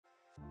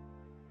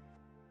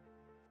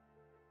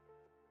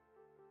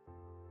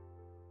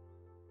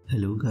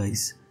Hello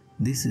guys,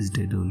 this is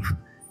Deadolf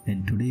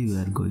and today we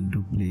are going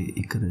to play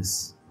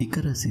Icarus.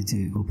 Icarus is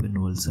an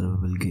open world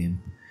survival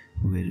game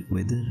where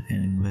weather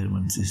and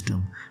environment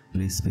system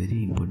plays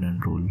very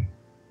important role.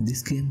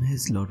 This game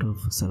has lot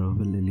of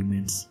survival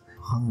elements,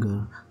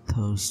 hunger,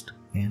 thirst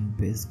and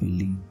base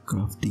building,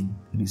 crafting,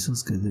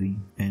 resource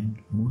gathering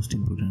and most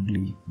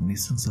importantly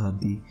missions are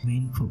the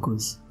main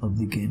focus of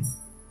the game.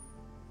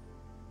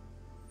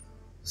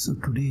 So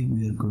today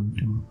we are going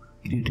to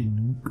create a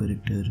new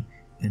character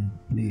and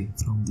play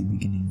from the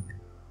beginning.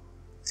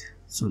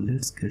 So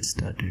let's get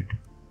started.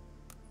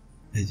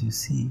 As you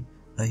see,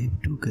 I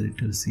have two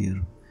characters here.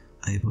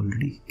 I have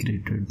already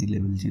created the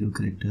level 0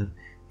 character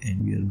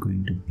and we are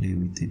going to play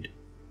with it.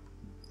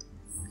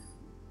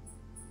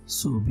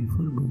 So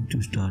before going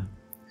to start,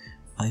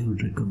 I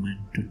would recommend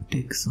to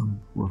take some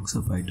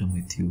workshop item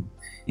with you.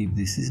 If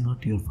this is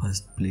not your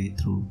first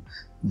playthrough,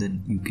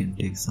 then you can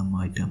take some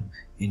item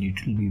and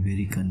it will be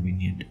very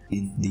convenient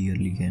in the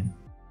early game.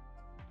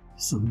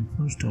 So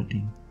before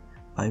starting,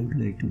 I would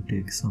like to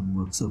take some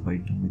workshop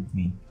item with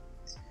me.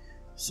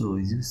 So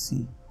as you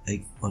see,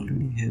 I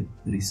already have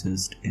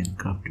researched and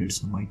crafted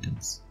some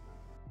items.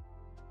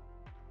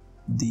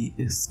 The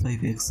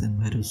S5X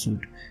Enviro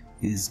suit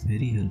is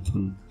very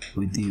helpful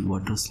with the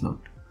water slot.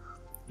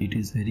 It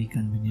is very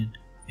convenient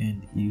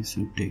and you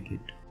should take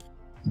it.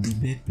 The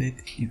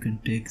backpack, you can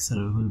take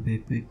survival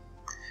backpack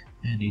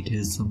and it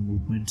has some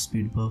movement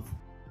speed buff.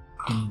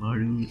 In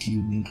module,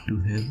 you need to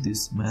have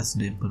this mass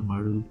damper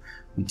module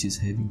which is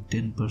having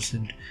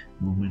 10%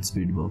 movement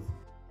speed buff.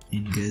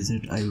 In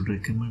gadget, I would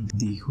recommend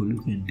the Holo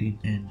Canteen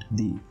and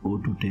the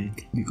O2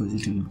 tank because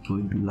it will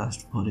going to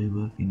last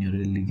forever in your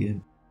early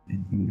game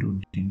and you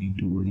don't need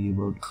to worry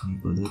about any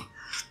other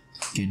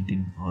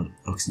canteen or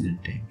oxygen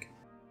tank.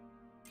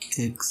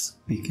 Axe,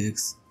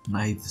 pickaxe,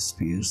 knife,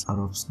 spears are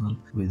optional.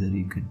 Whether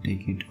you can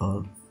take it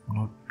or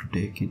not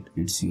to take it,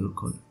 it's your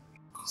call.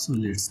 So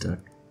let's start.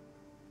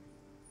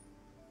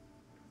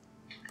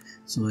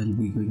 So I'll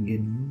be going a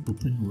new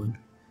open world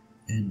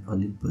and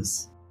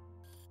Olympus.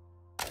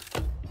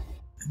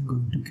 I'm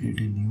going to create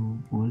a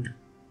new world.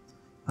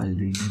 I'll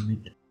rename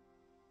it.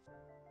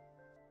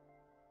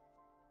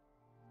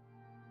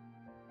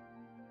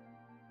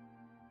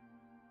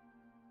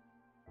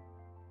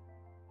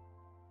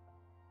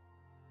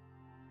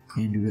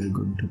 And we are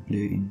going to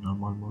play in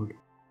normal mode.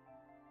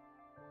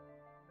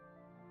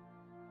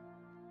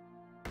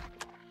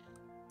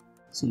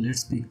 So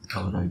let's pick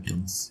our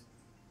items.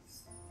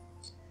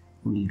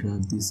 We'll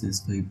drag this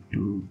S5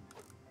 to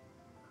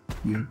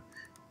here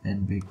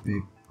and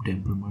backpack,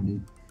 damper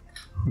module,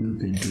 Holo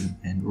Canteen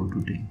and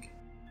O2 tank.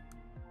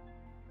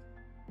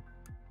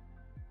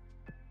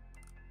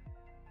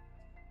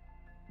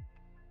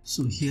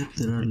 So here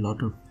there are a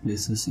lot of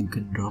places you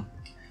can drop,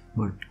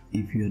 but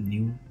if you are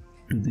new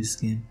to this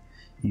game,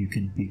 you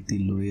can pick the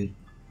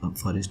lower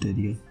forest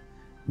area,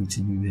 which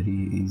will be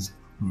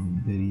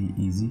very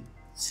easy,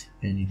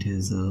 and it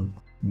has a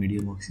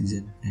medium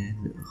oxygen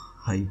and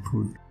high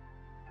food.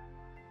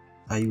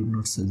 I would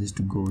not suggest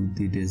to go with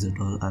the desert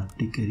or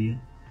Arctic area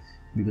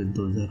because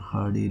those are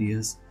hard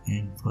areas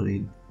and for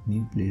a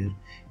new player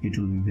it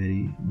will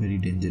be very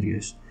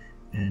dangerous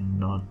and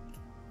not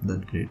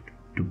that great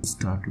to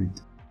start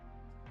with.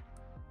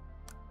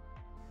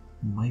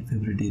 My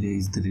favorite area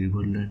is the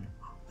riverland.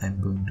 I'm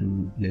going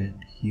to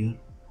land here.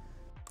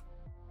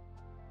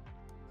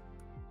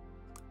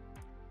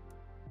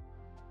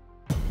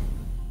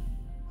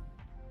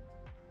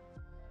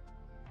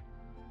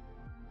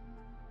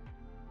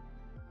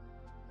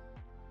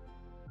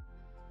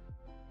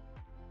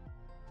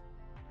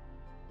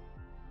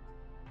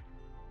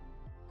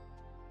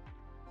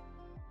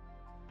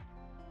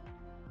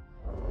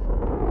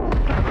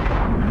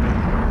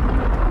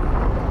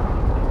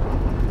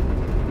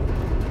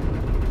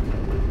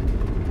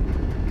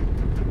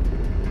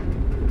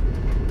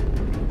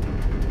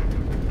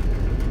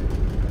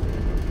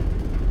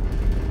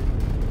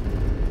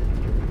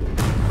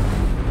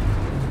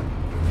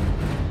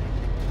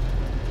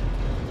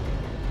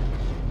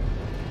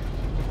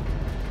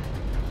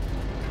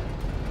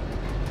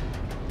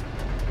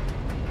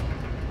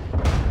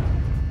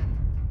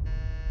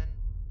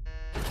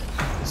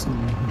 So we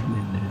have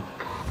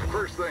landed.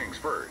 First things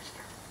first,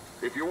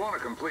 if you want to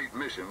complete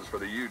missions for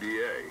the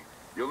UDA,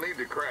 you'll need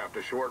to craft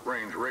a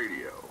short-range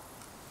radio.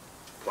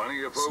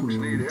 Plenty of folks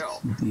need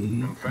help,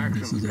 and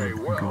factions pay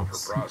well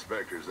for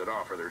prospectors that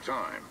offer their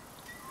time.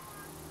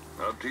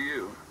 Up to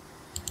you.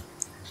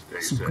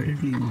 Stay safe.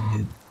 Currently we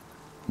have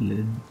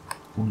learned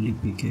only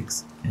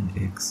pickaxe and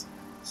axe,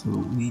 so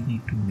we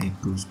need to make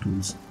those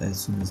tools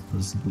as soon as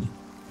possible.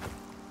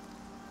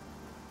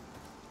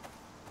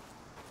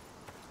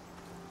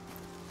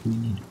 We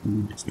need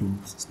wood,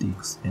 stones,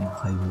 sticks and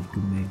fiber to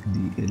make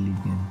the early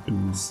game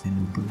tools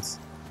and weapons.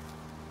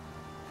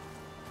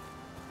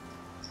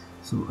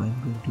 So I'm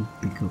going to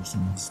pick up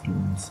some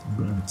stones,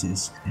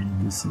 branches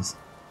and pieces.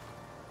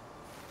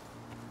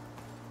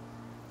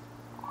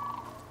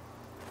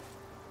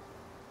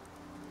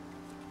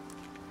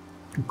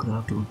 To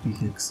craft our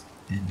pickaxe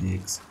and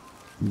axe,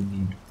 we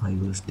need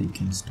fiber, stick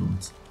and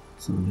stones.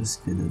 So let's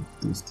gather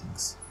those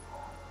things.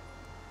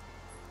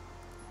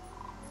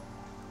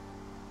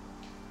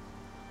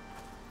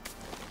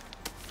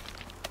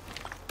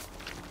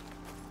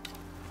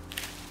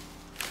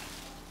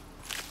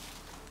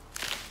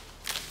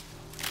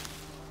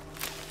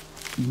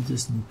 You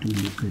just need to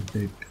look at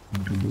that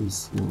into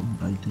those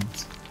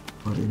items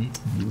or anything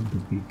you want to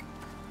pick,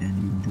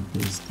 and you want to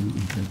press the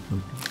interact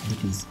button,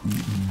 that is E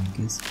in my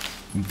case.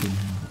 You can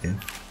have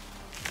F.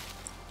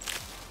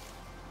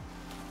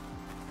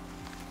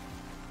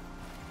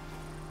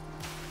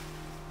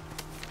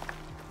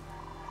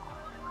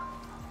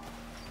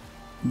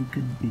 You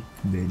can pick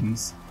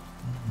berries,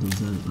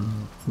 those are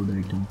food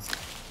items,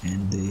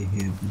 and they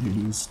have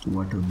reduced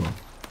water bar.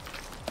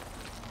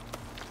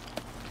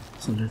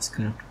 So let's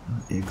craft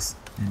eggs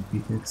and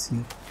pickaxe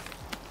here.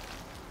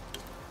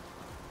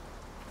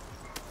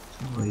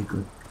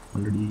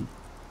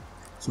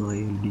 So I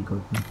already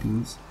got my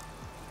tools.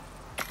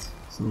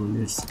 So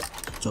let's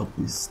chop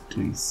these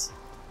trees.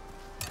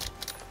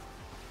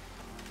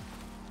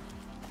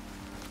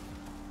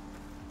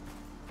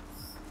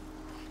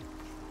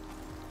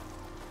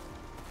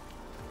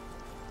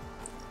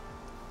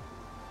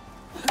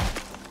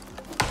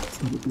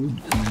 For the wood,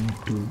 we need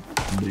to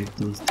break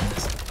those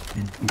things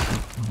and pick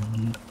up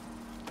only.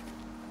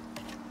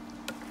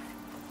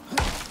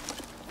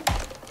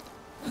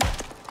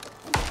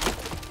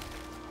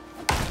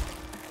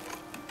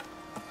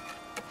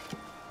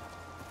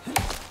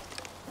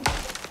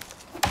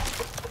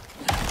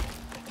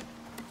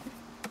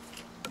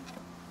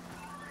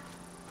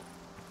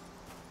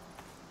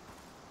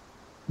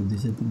 So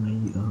these are my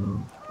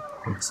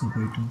box of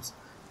items.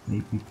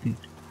 I picked it.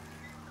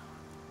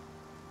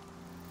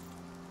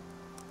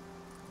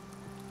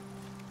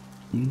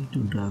 You need to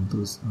drag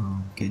those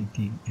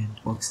canteen and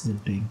oxygen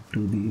tank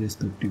to the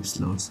respective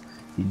slots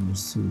in your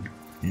suit,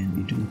 and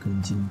it will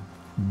consume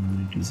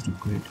whenever it is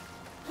required.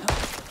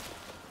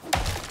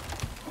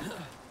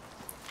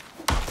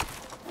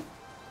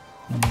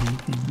 And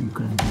you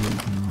can do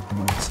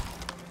much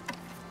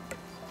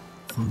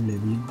for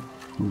leveling.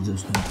 You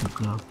just need to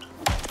craft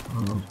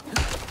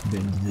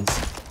bandages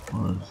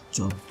or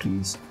chop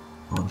trees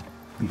or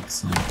pick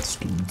some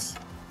stones.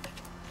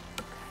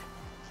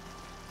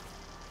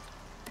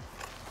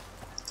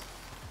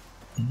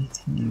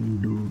 Anything you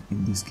do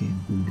in this game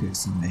will get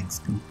some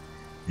XP,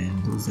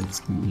 and those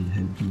XP will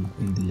help you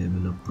in the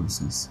level up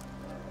process.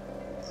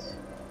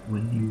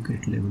 When you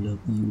get level up,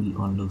 you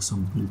will unlock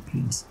some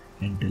blueprints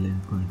and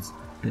talent points.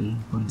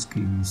 Talent points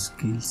give you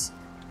skills,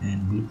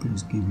 and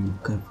blueprints give you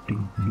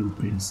crafting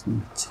blueprints,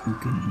 which you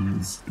can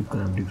use to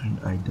craft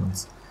different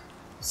items,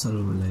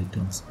 survival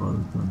items, or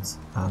weapons,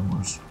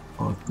 armors,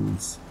 or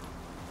tools.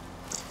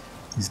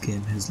 This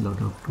game has a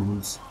lot of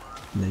tools,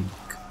 like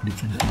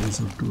different colors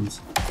of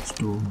tools: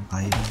 stone,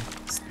 iron,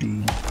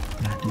 steel,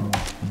 platinum,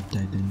 and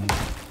titanium.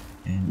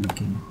 And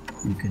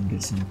you can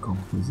get some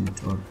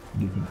composite or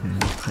different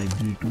kind of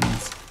hybrid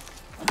tools.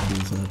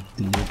 Those are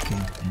the late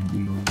game, and we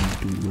don't need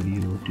to worry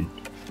about it.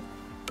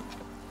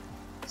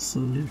 So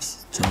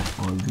let's chop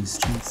all these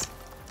trees,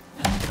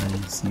 and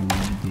I'll see you in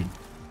a bit.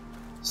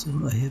 So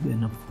I have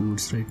enough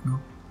foods right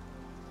now.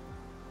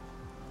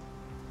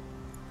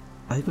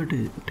 I got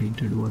a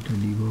tainted water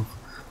debuff,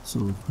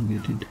 so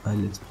forget it,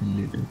 I'll explain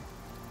later.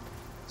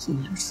 So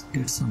let's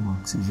get some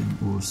oxygen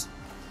ores.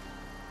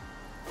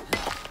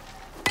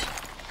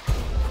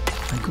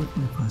 I got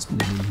my first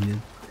level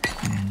here,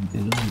 and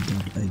along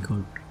with that I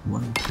got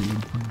 1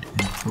 talent point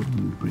and 4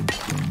 blueprint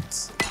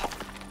points.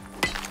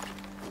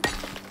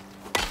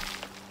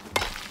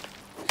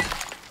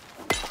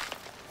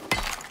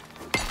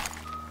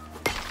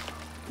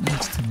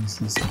 Let's finish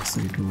this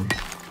oxide ore.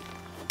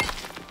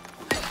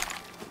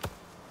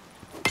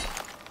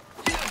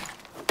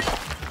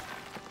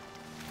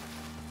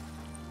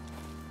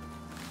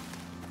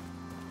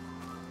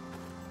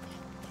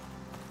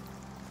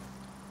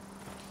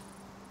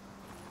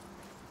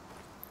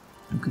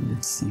 Okay,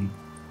 let's see.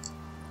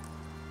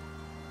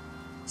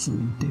 So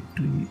in tech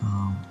tree,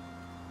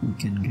 we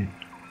can get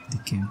the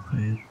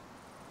campfire,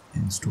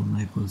 and stone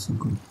knife also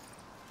good.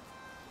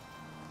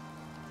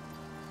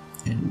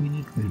 And we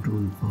need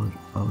bedroll for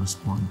our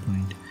spawn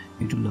point.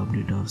 It will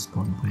update our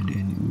spawn point,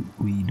 and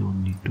we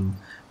don't need to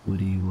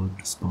worry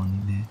about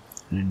spawning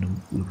a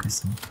random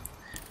location.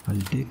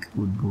 I'll take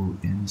wood bow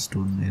and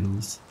stone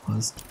arrows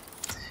first,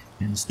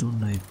 and stone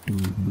knife to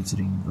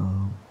butchering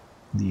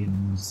the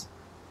enemies,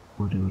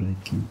 whatever I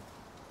kill.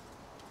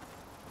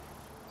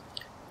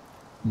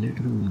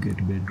 Later we will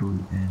get bedroll,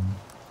 and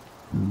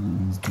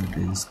we'll use that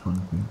as a spawn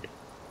point.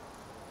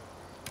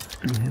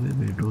 To have a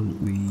bedroll,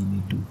 we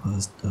need to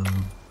first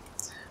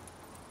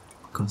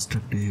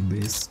construct a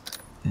base,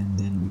 and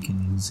then we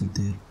can use it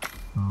there.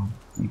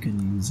 You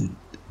can use it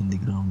in the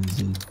ground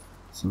as well,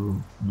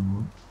 so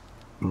no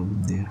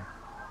problem there.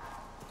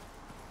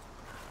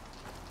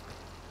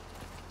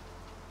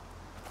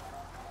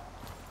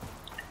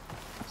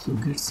 So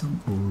get some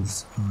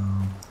ores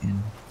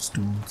and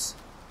stones.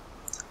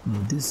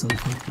 These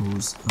sulfur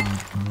ores are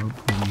very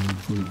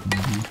helpful in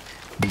the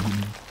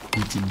beginning,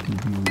 which will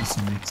give you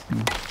some XP.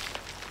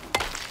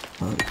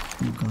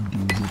 you can't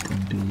use it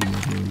until you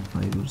are level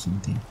 5 or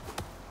something.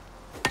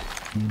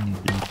 You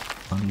need to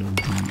unlock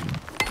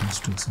the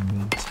construction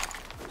bench.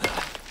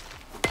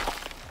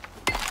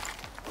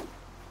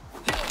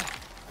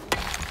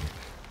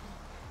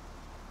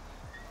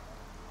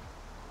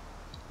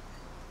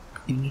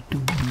 You need to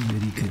be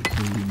very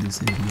careful in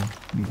this area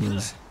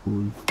because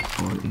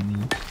wolf or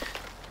any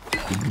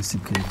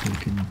aggressive character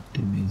can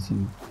damage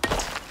you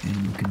and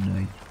you can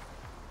die.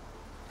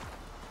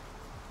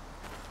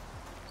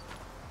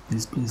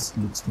 This place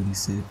looks very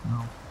safe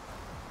now,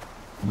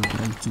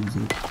 but I'll choose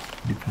a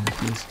different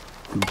place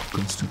to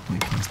construct my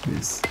first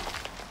base.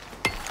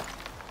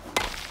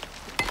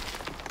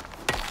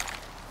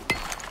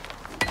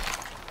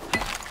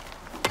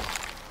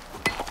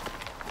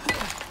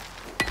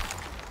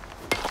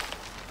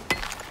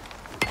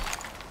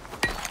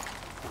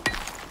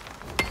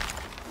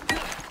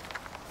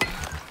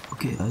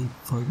 Okay, I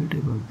forgot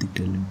about the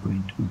talent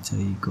point which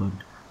I got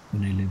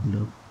when I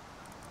leveled up.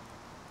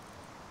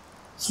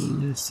 So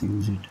let's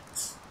use it.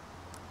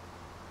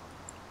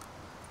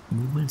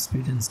 Movement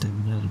speed and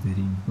stamina are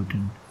very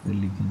important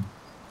early game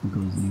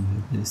because you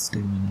have less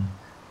stamina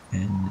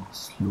and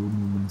slow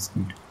movement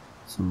speed,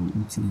 so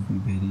which will be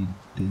very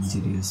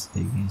dangerous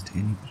against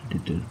any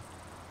predator.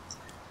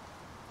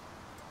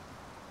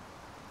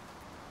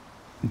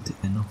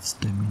 With enough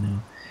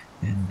stamina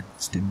and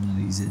stamina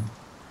regen,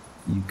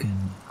 you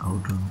can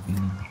outrun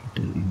any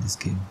predator in this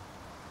game.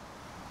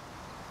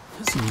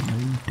 So I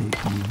will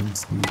take movement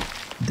speed,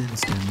 then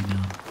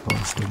stamina or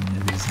stamina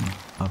regen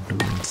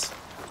afterwards.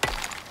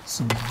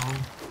 So now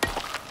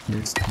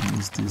let's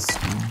finish these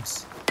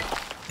stones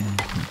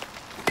and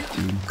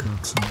we'll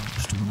craft some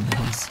stone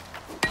arrows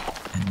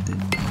and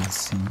then I'll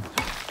see.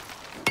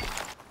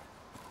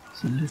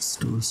 So let's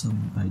store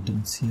some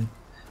items here.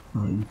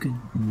 You can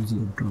use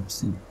your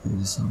dropship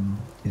as some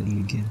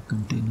early game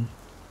container.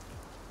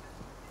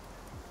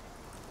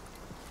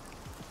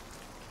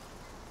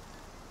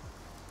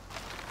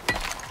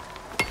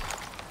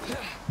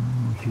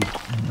 Hit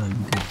and I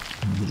will get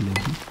another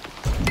level.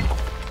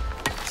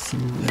 So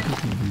I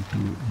got level 2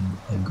 and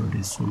I got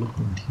a solar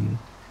point here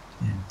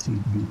and 3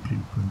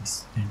 blueprint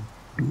points and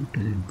 2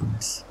 talent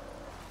points.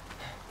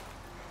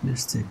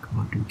 Let's check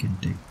what we can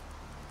take.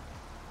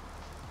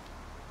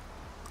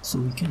 So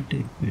we can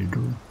take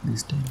bedroll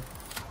this time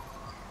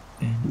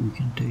and we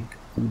can take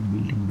wood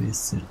building base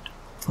set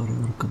for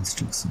our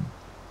construction.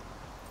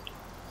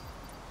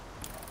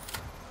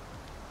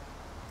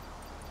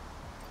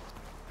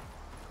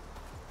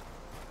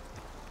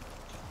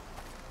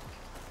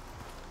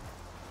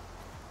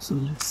 So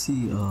let's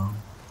see where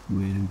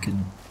we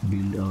can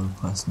build our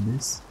first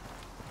base.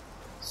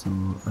 So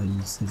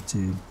I'll search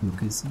a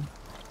location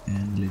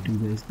and let you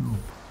guys know.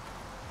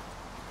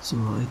 So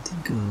I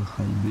think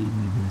I'll build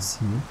my base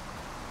here.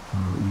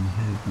 We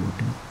have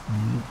water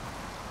near.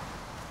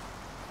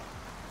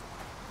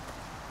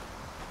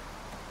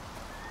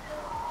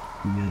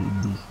 We are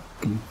in the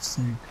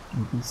cliffside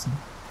location.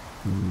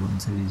 So one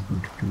side is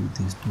protected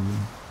with a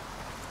stone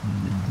and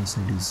the other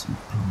side is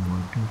from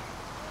water.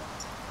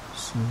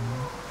 So,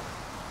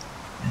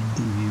 and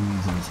the view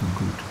is also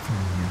good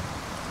from here.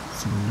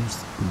 So let's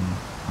build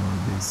our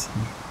base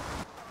here.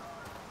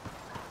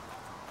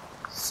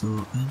 So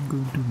I'm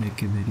going to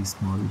make a very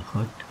small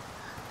hut,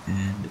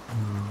 and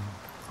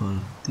for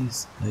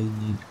this I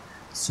need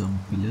some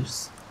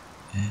pillars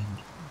and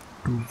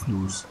 2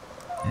 floors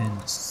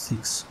and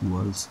 6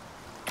 walls.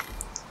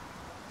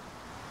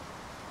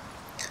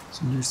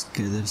 So let's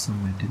gather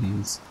some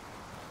materials.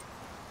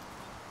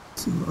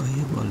 So I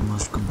have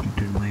almost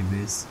completed my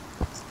base.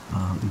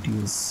 It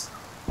was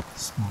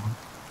small,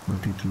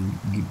 but it will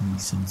give me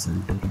some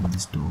shelter in the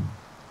storm.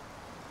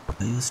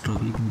 I was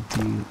struggling with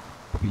the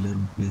pillar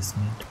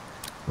placement,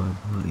 but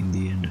in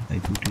the end I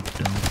put it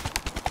down,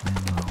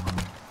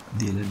 and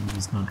the alignment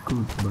is not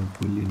good,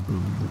 but will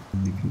improve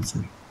in the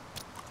future.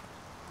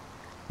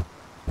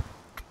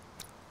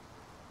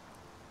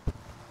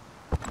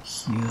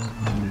 Here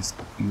let's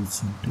use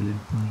some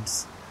talent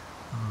points.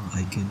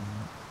 I can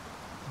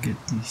get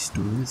the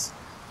storage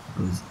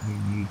because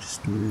I need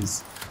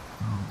storage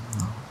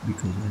now,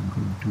 because I'm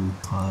going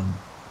to farm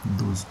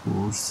those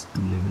ores to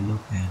level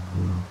up and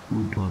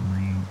put on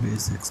my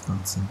base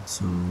expansion,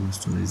 so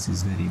storage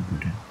is very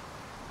important.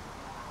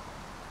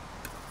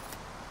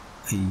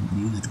 I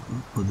used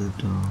other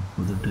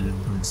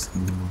talent points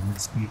in the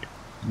movement speed.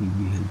 It will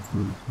be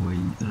helpful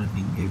while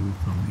running away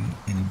from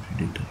any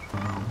predator.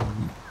 Now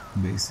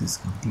my base is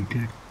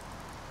completed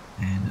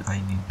and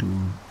I need to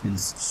kill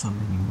some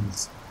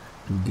animals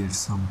to get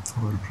some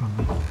fur from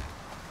it,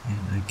 and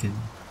I can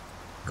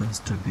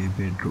construct a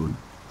bedroll.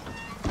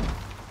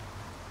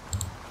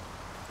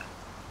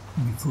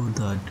 Before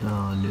that,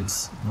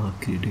 let's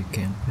create a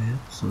campfire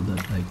so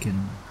that I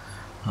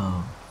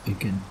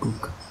can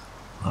cook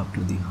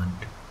after the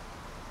hunt.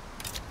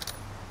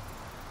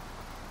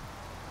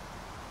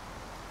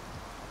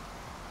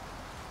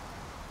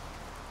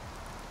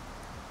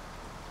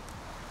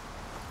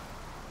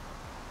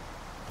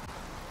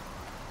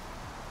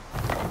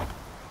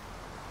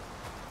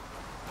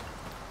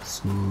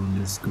 So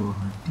let's go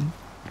hunting.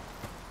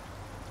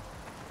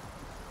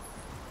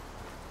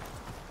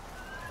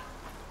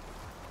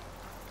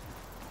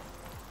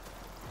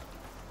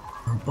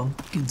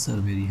 Pumpkins are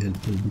very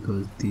helpful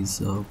because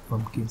these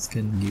pumpkins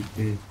can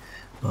give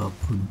a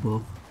food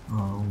buff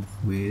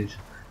where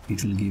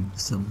it will give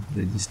some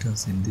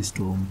resistance in the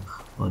storm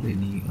or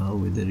any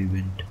weather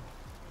event.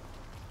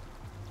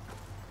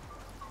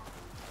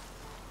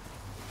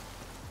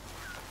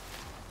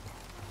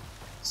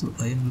 So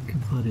I am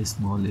looking for a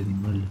small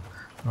animal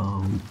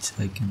which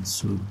I can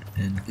shoot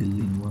and kill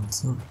in one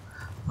shot,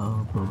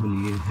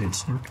 probably a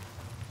headshot.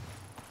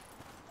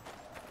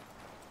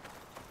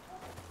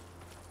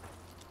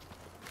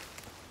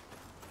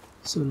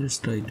 So let's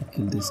try to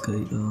kill this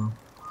guy.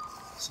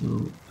 So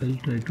I'll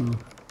try to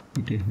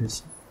hit a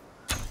headshot.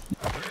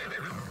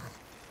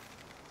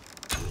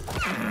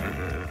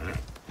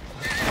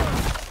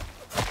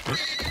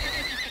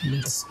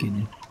 Let's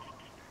skin it.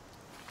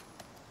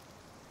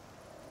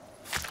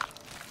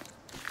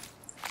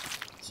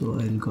 So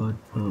I got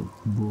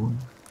bone,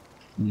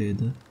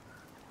 leather,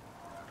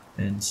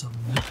 and some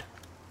meat.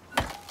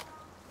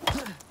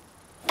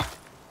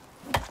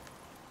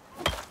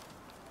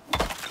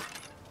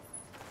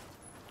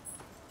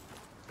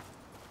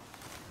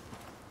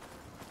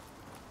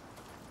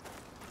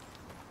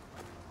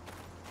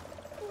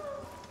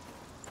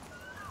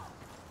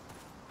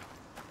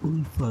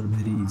 Wolf are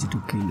very easy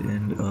to kill,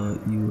 and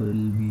you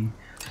will be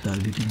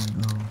targeting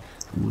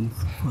wolf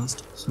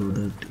first so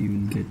that you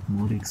will get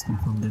more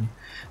XP from them,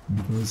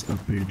 because a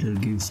predator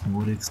gives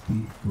more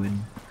XP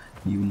when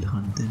you will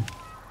hunt them.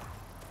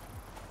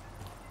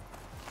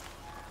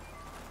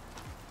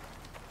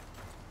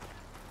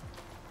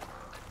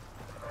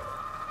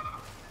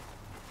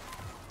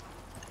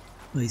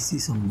 I see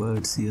some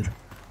birds here.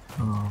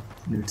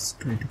 Let's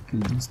try to kill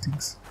those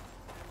things.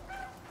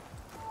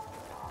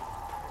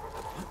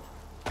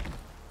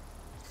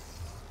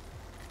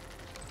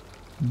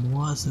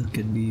 Moas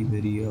can be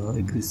very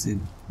aggressive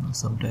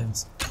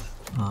sometimes,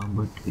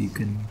 but you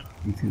can,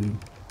 if you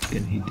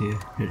can hit a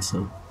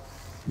headshot,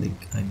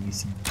 like I'm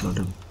missing a lot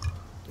of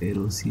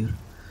arrows here,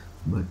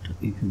 but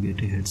if you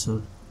get a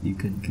headshot, you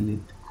can kill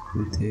it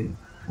with a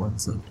one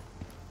shot.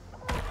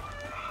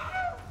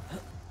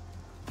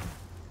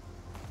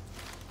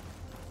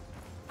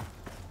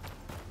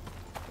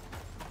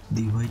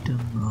 The white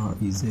one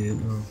is a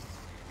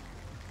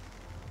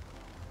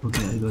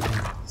okay, I got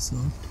a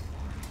shot.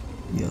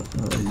 Yeah,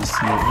 as you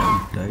see,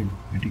 it died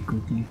pretty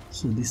quickly.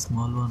 So this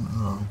small one,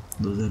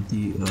 those are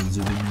the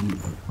juvenile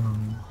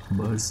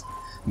birds.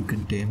 You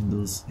can tame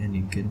those and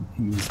you can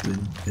use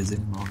them as a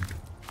mount.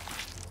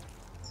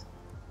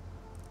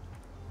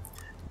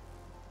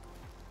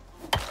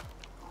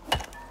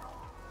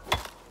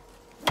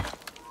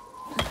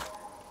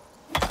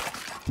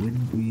 When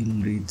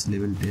we'll reach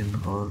level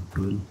 10 or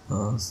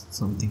 12,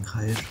 something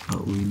higher,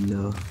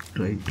 we'll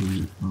try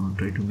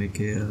to make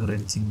a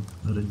ranching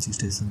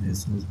station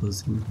as soon as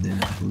possible. Then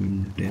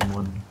we'll tame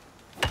one.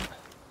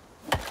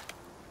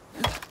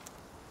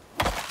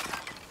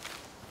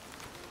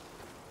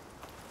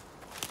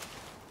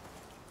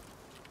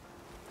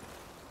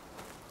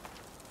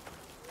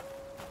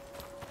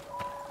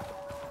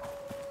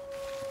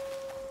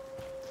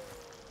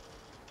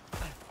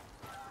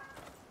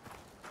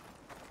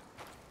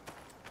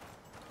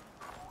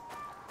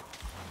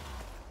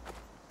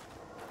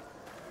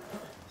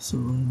 So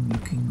I'm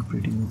looking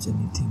pretty much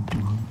anything to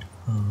hunt.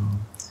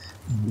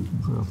 I'm looking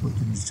for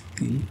opportunities to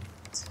kill.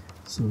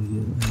 So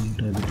here I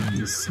am targeting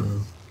this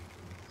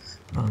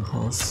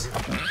horse.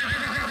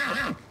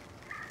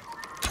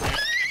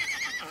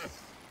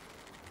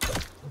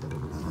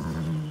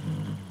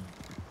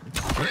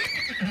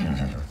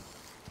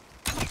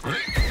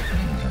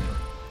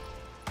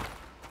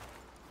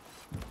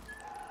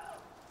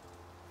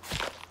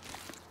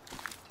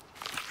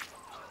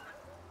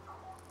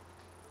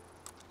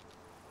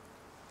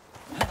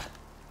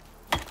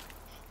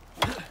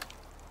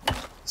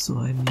 So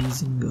I'm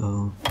using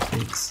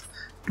X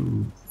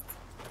to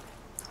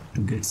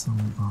get some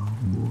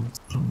bones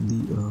from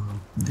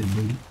the dead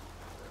body.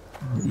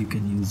 You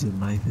can use your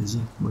knife as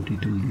well, but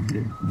it will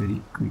degrade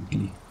very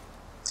quickly.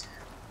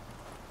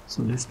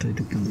 So let's try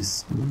to kill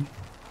this wolf.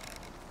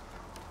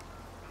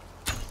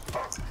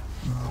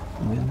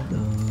 When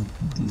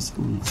these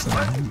wolves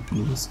are very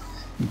close,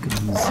 you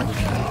can use your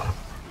knife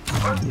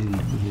and they will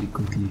die very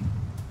quickly.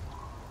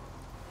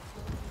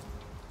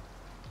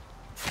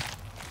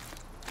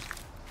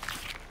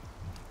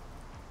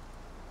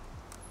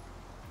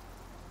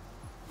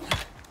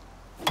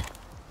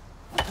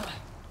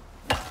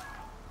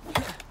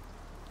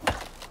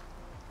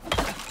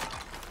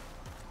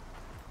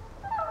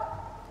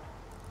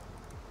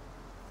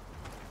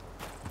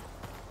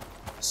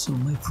 So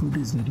my food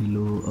is very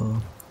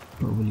low.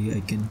 Probably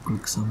I can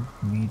cook some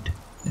meat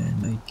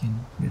and I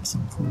can get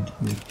some food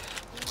here.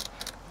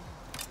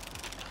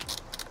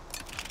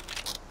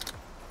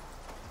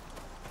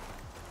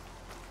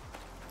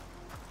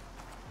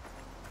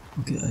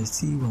 Okay, I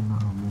see one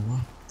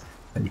moa.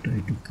 I'll try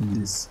to kill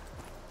this.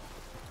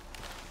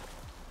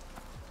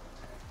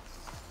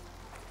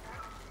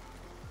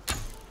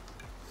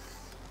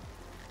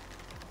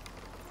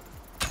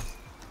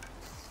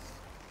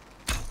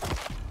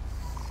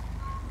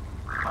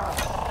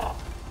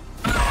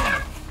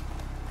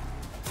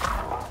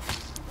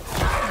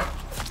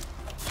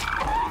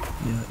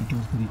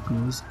 very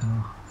close.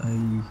 I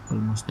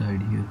almost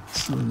died here.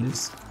 So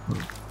let's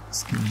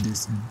skim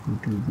this and go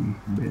to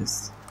the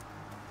base.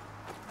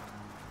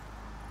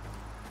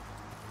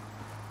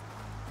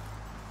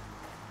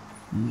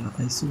 Yeah,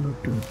 I should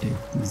not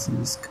take this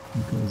risk,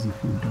 because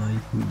if you die,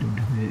 we don't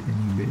have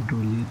any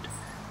bedroll yet.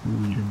 We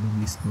will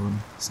randomly spawn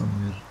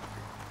somewhere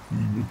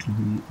and it will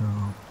be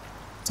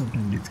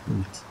sometimes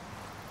difficult.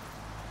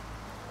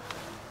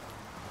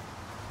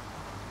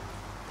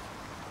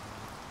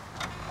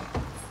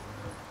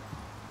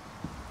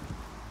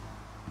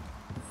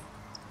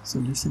 So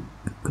let's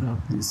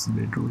craft this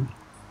bedroll,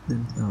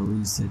 then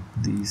we'll set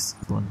this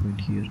spawn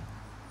point here.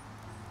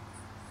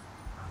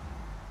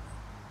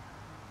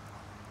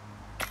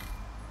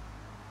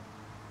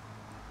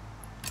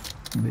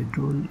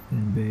 Bedroll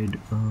and bed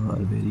are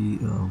very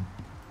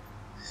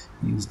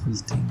useful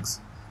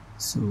things.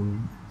 So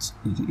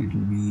it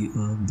will be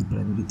the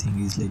primary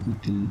thing is like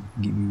it will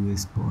give you a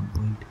spawn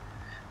point.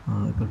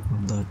 Apart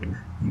from that,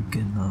 you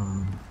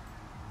can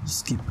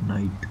skip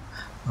night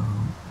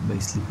by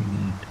sleeping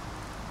in it.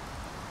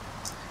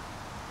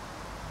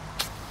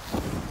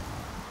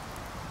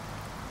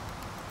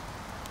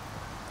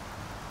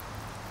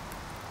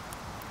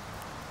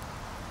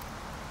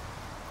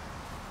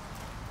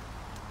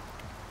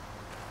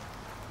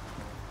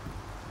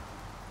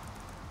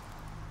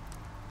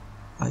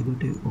 I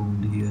got a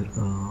wound here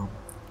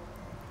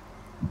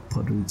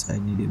for which I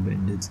need a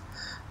bandage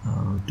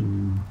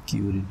to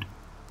cure it.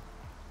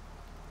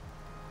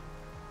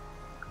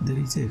 There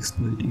is an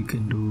exploit you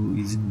can do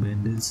using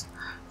bandages.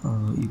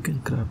 You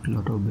can craft a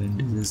lot of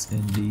bandages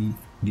and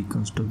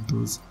deconstruct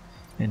those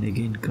and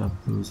again craft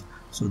those,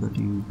 so that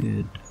you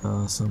get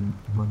some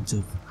bunch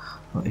of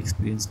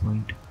experience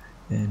point,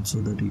 and so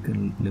that you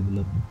can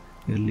level up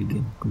early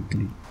game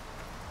quickly.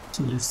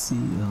 So let's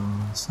see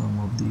some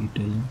of the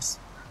talents,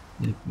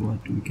 like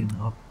what we can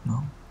up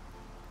now.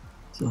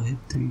 So I have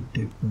 3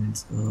 tech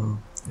points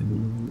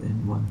available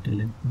and 1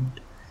 talent point.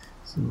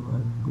 So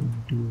I'm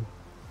going to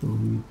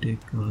probably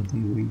take the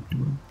weight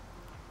one.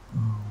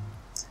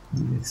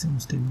 The maximum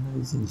stamina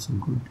is also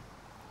good,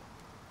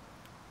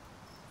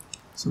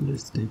 so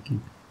let's take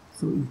it.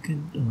 So you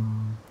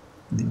can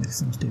the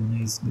maximum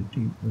stamina is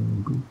pretty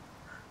good.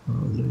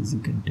 Otherwise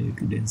you can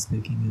take dense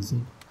packing as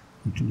well.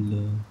 It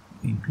will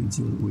increase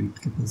your weight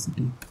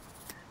capacity.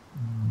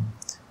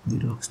 The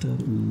rockstar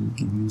will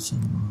give you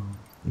some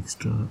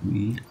extra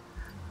yield,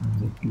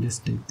 but let's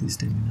take the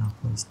stamina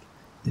first,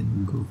 then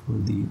we'll go for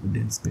the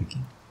dense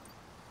packing.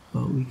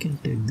 We can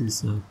take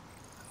this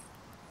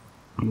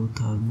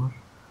cloth armor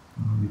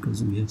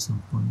because we have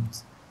some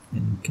points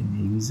and we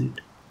can use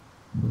it,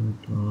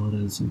 but or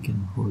else we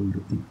can hold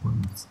the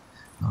points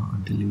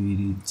until we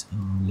reach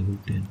level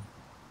 10.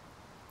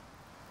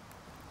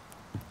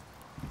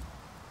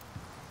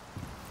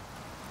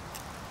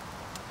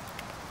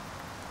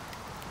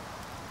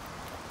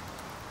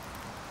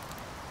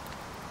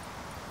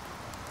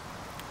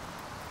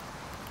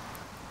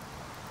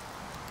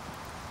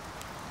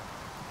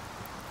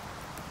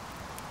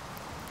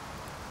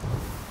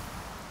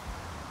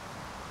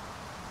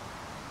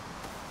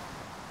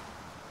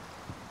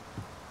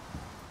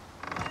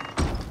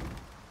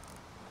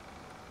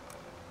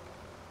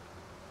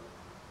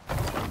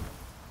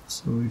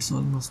 So it's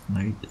almost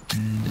night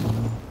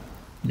and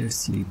let's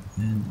sleep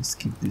and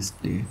skip this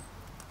day.